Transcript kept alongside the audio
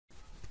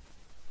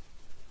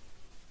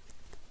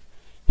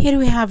Here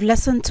we have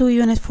lesson 2,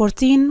 unit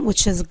 14,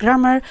 which is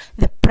grammar,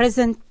 the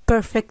present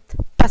perfect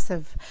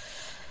passive.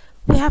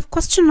 We have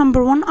question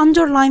number 1.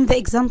 Underline the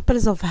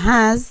examples of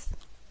has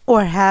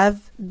or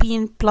have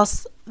been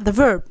plus the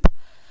verb.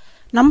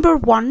 Number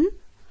 1,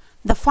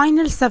 the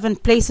final 7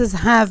 places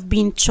have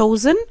been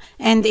chosen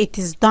and it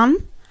is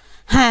done.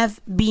 Have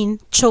been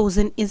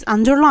chosen is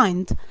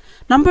underlined.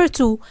 Number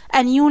 2,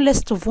 a new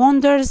list of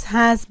wonders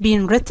has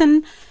been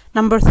written.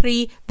 Number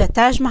 3, the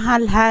Taj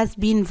Mahal has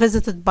been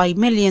visited by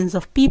millions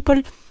of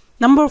people.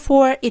 Number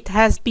 4, it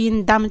has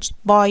been damaged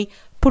by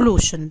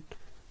pollution.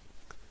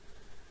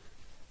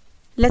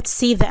 Let's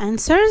see the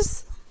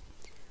answers.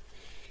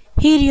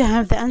 Here you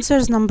have the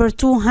answers. Number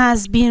 2,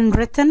 has been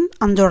written,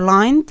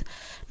 underlined.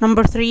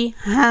 Number 3,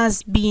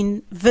 has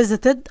been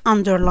visited,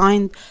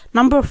 underlined.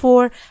 Number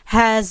 4,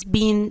 has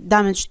been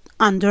damaged,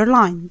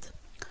 underlined.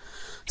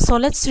 So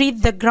let's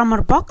read the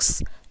grammar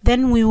box.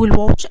 Then we will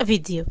watch a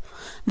video.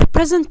 The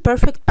present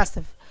perfect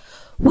passive.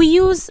 We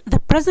use the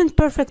present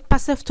perfect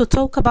passive to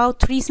talk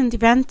about recent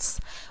events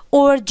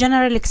or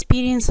general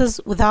experiences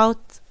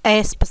without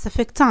a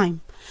specific time.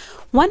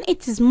 When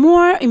it is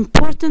more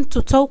important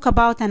to talk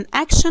about an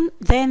action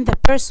than the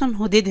person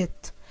who did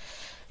it.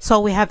 So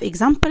we have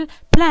example,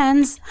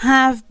 plans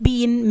have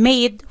been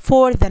made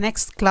for the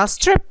next class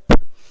trip.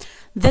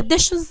 The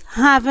dishes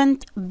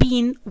haven't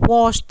been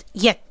washed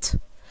yet.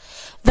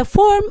 The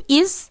form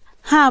is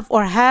have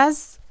or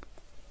has,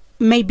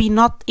 maybe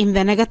not in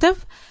the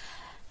negative,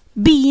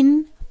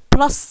 been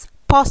plus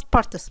past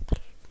participle.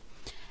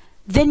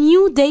 The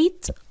new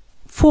date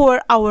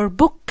for our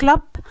book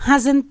club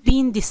hasn't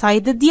been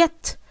decided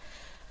yet.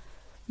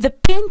 The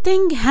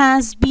painting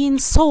has been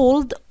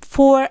sold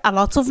for a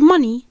lot of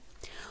money.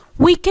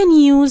 We can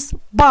use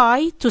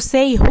by to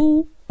say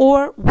who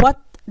or what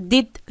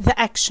did the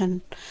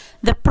action.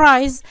 The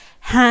prize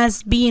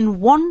has been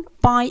won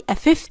by a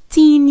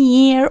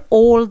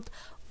 15-year-old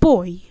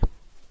boy.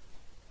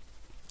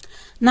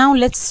 Now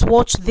let's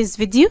watch this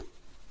video.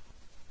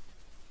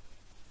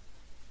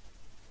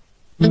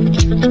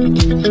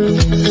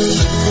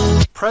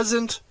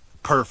 Present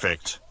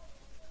perfect.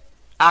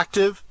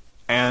 Active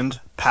and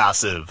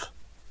passive.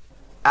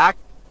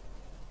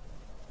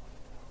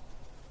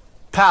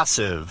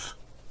 Passive.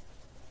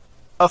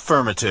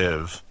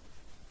 Affirmative.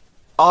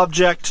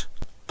 Object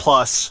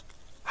plus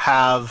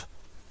have,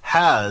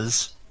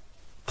 has,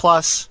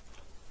 plus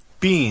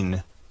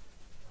been,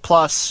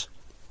 plus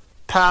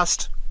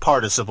past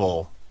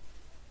participle.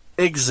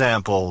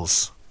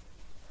 Examples.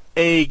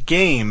 A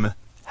game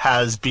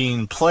has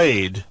been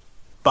played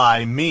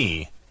by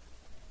me.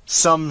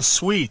 Some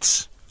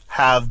sweets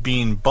have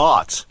been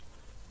bought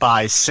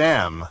by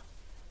Sam.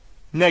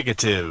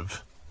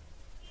 Negative.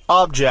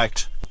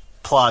 Object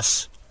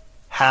plus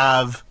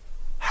have,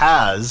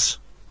 has,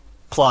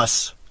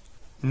 plus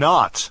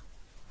not,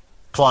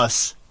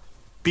 plus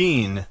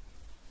been,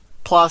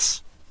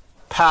 plus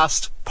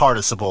past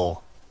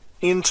participle.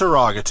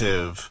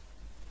 Interrogative.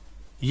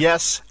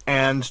 Yes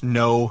and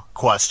no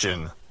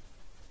question.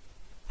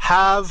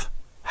 Have,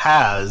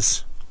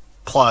 has,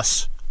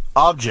 plus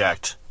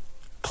object,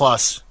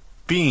 plus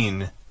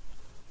been,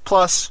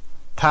 plus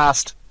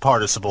past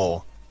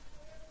participle.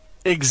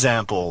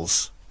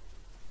 Examples.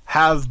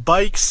 Have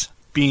bikes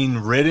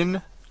been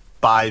ridden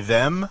by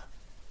them?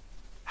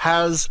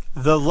 Has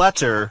the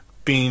letter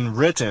been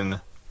written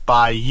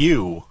by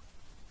you?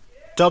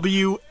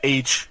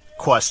 WH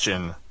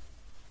question.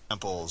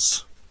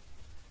 Examples.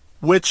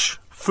 Which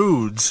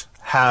foods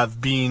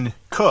have been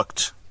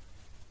cooked?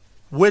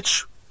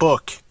 Which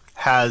book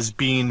has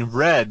been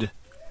read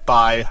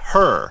by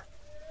her?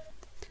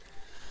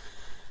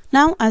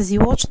 Now, as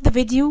you watch the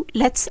video,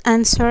 let's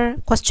answer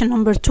question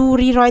number 2.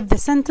 Rewrite the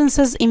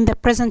sentences in the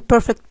present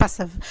perfect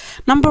passive.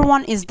 Number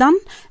 1 is done.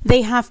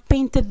 They have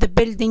painted the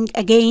building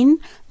again.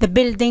 The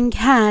building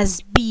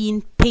has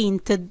been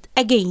painted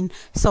again.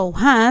 So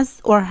has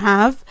or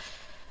have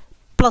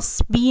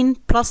plus been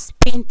plus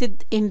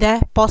painted in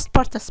the past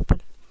participle.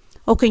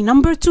 Okay,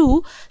 number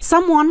 2,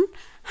 someone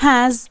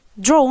has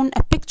drawn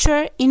a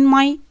picture in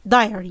my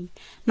diary.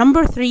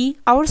 Number 3,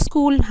 our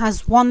school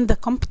has won the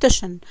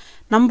competition.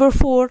 Number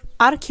 4,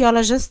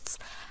 archaeologists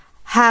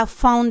have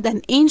found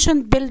an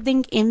ancient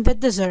building in the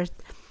desert.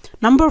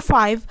 Number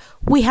 5,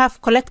 we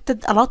have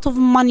collected a lot of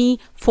money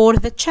for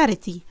the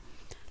charity.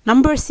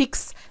 Number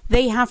 6,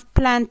 they have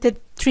planted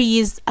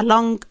trees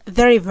along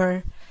the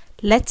river.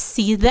 Let's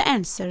see the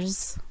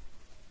answers.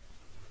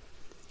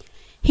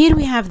 Here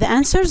we have the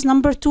answers.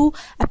 Number 2,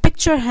 a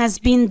picture has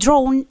been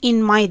drawn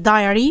in my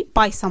diary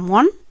by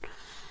someone.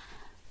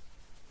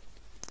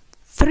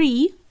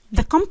 3,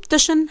 the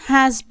competition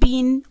has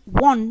been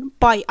won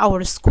by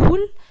our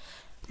school.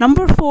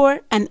 Number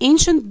 4, an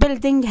ancient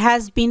building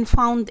has been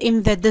found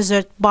in the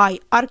desert by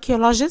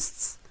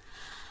archaeologists.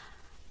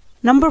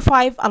 Number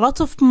 5, a lot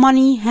of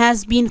money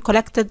has been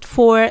collected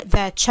for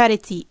the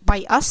charity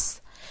by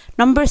us.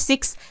 Number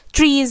 6,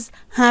 trees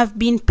have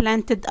been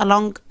planted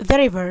along the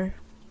river.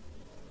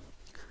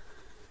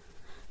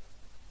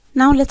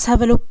 Now let's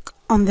have a look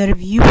on the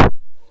review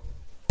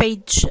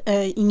page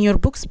in your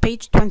books,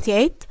 page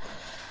 28.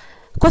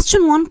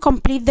 Question 1,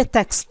 complete the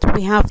text.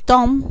 We have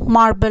dome,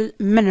 marble,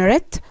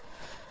 minaret.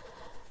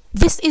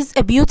 This is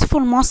a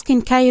beautiful mosque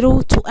in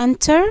Cairo. To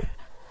enter,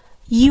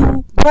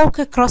 you walk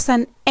across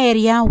an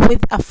area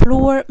with a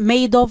floor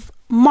made of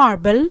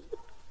marble.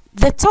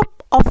 The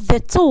top of the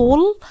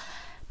tall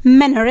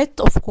minaret,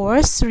 of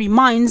course,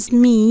 reminds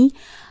me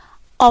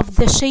of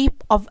the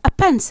shape of a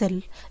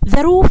pencil.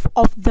 The roof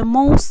of the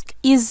mosque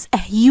is a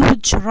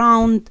huge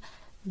round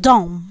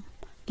dome.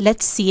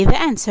 Let's see the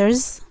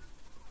answers.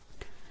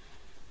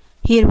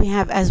 Here we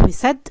have, as we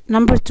said,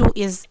 number 2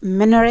 is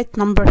minaret,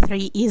 number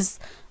 3 is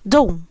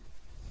dome.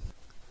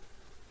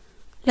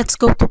 Let's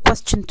go to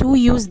question 2.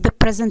 Use the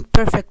present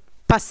perfect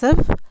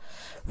passive.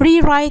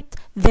 Rewrite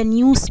the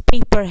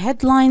newspaper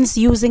headlines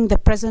using the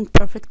present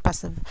perfect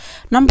passive.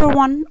 Number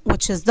 1,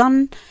 which is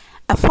done.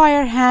 A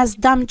fire has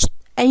damaged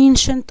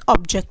ancient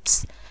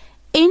objects.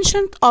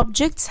 Ancient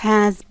objects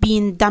has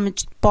been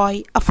damaged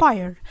by a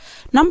fire.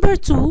 Number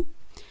 2,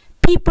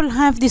 people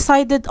have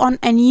decided on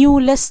a new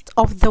list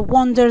of the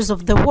wonders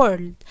of the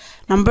world.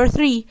 Number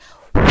 3,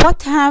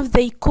 what have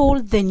they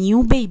called the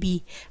new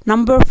baby?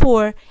 Number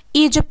 4,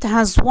 Egypt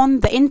has won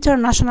the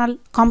international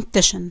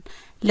competition.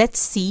 Let's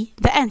see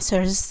the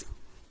answers.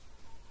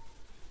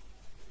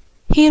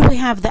 Here we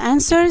have the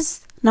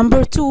answers.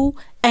 Number 2,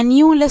 a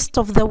new list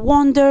of the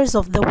wonders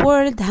of the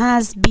world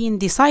has been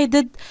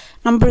decided.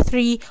 Number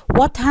 3,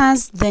 what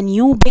has the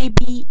new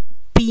baby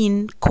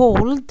been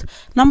called?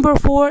 Number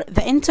 4,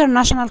 the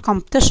international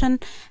competition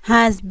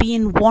has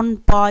been won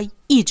by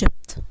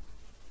Egypt.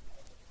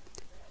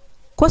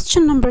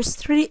 Question number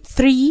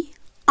 3,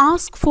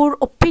 ask for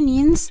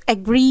opinions,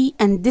 agree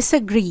and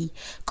disagree.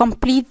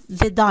 Complete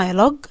the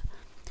dialogue.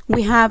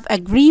 We have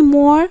agree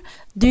more,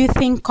 do you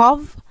think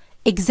of,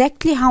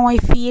 exactly how I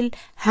feel,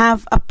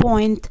 have a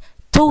point,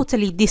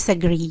 totally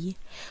disagree.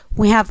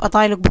 We have a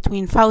dialogue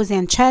between Fawzi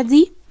and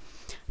Shadi.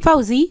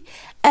 Fawzi,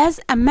 as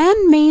a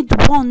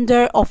man-made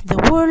wonder of the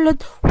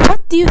world,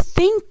 what do you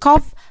think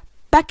of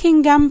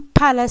Buckingham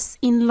Palace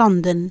in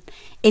London?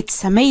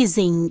 It's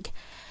amazing.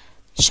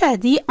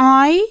 Shadi,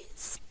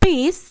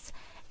 space,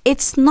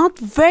 it's not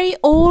very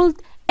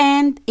old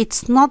and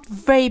it's not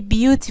very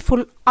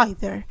beautiful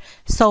either.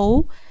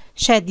 So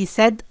Shadi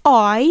said,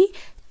 I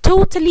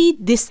totally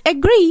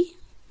disagree.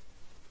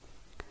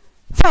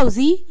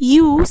 Fawzi,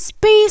 you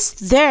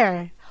spaced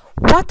there.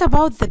 What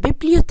about the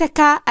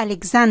Biblioteca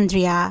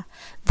Alexandria?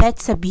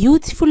 That's a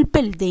beautiful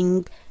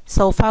building.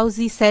 So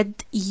Fawzi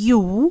said,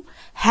 you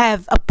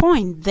have a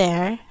point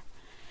there.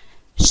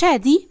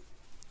 Shadi,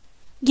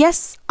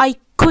 yes, I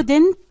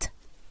couldn't.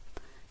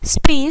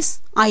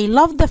 Space, I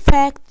love the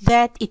fact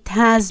that it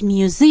has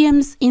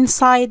museums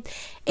inside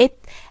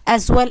it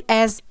as well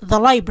as the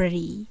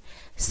library.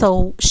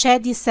 So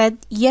Shadi said,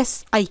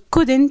 yes, I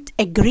couldn't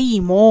agree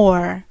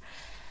more.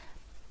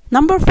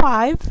 Number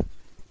 5,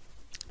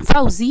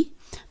 Fawzi,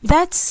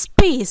 that's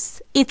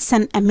space. It's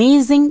an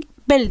amazing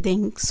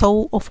building.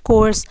 So of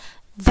course,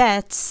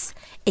 that's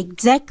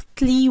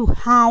exactly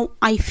how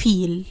I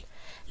feel.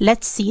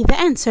 Let's see the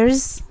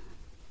answers.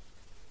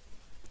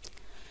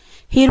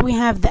 Here we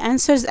have the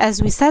answers,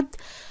 as we said.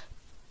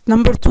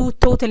 Number 2,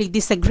 totally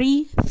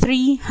disagree.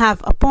 3,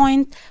 have a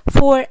point.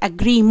 4,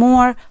 agree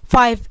more.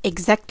 5,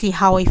 exactly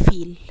how I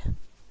feel.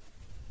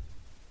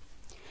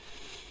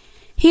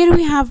 Here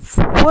we have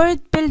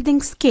word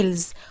building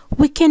skills.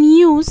 We can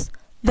use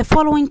the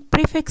following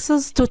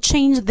prefixes to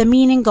change the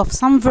meaning of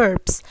some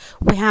verbs.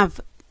 We have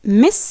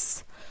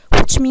miss,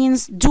 which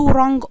means do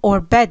wrong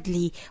or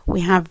badly.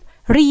 We have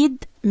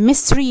read,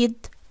 misread,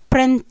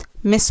 print,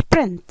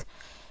 misprint.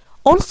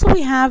 Also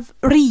we have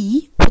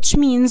which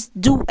means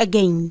do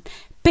again.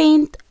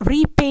 Paint,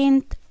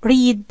 repaint,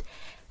 read,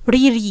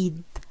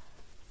 reread.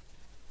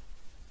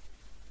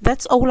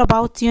 That's all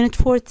about Unit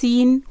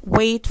 14.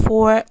 Wait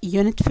for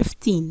Unit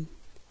 15.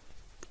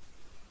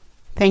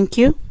 Thank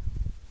you.